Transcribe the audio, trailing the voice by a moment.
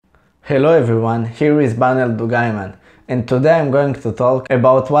Hello everyone, here is Banel Dugaiman, and today I'm going to talk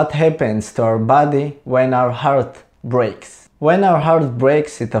about what happens to our body when our heart breaks. When our heart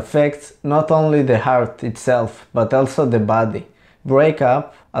breaks, it affects not only the heart itself, but also the body.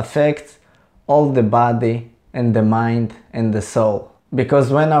 Breakup affects all the body and the mind and the soul.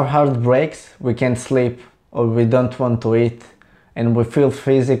 Because when our heart breaks, we can't sleep or we don't want to eat and we feel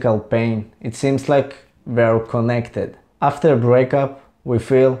physical pain. It seems like we are connected. After breakup, we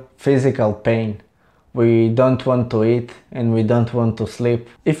feel physical pain. We don't want to eat and we don't want to sleep.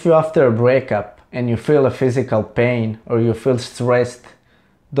 If you after a breakup and you feel a physical pain or you feel stressed,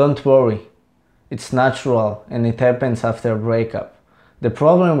 don't worry. It's natural and it happens after a breakup. The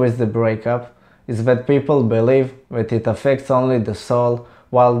problem with the breakup is that people believe that it affects only the soul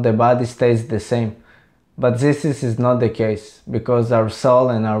while the body stays the same. But this is not the case, because our soul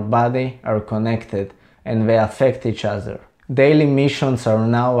and our body are connected and they affect each other. Daily missions are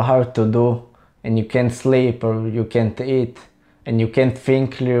now hard to do and you can't sleep or you can't eat and you can't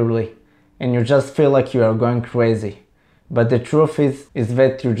think clearly and you just feel like you are going crazy. But the truth is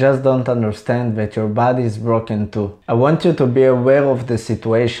that you just don't understand that your body is broken too. I want you to be aware of the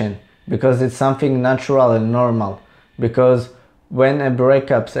situation because it's something natural and normal, because when a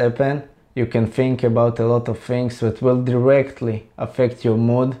breakups happen, you can think about a lot of things that will directly affect your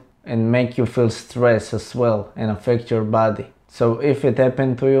mood and make you feel stress as well and affect your body. So if it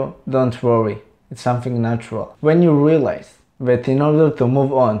happened to you, don't worry, it's something natural. When you realize that in order to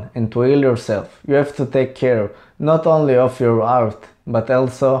move on and to heal yourself, you have to take care not only of your heart, but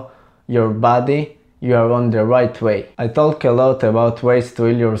also your body, you are on the right way. I talk a lot about ways to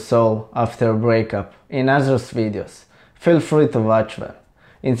heal your soul after a breakup in others videos. Feel free to watch them.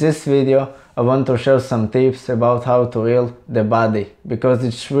 In this video, I want to share some tips about how to heal the body, because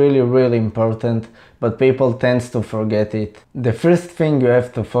it's really important, but people tend to forget it. The first thing you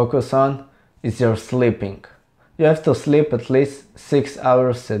have to focus on is your sleeping. You have to sleep at least 6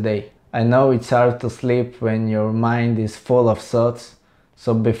 hours a day. I know it's hard to sleep when your mind is full of thoughts,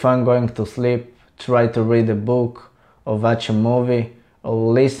 so before going to sleep, try to read a book or watch a movie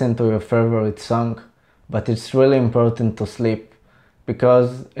or listen to your favorite song, but it's really important to sleep.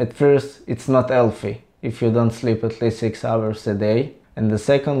 Because at first it's not healthy if you don't sleep at least 6 hours a day, and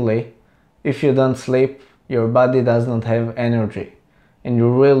secondly, if you don't sleep, your body does not have energy and you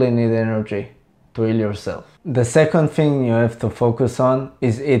really need energy to heal yourself. The second thing you have to focus on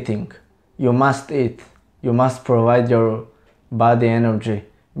is eating. You must eat. You must provide your body energy,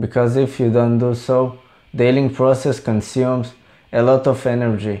 because if you don't do so, the healing process consumes a lot of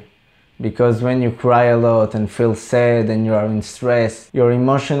energy. Because when you cry a lot and feel sad and you are in stress, your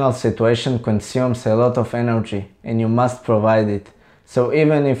emotional situation consumes a lot of energy and you must provide it. So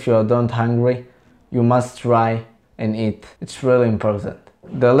even if you don't hungry, you must try and eat. It's really important.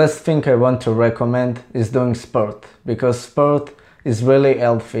 The last thing I want to recommend is doing sport, because sport is really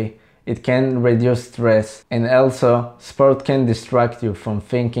healthy. It can reduce stress, and also sport can distract you from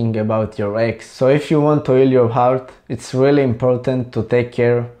thinking about your ex. So if you want to heal your heart, it's really important to take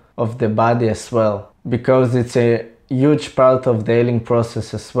care of the body as well, because it's a huge part of the healing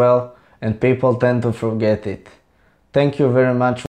process as well and people tend to forget it. Thank you very much.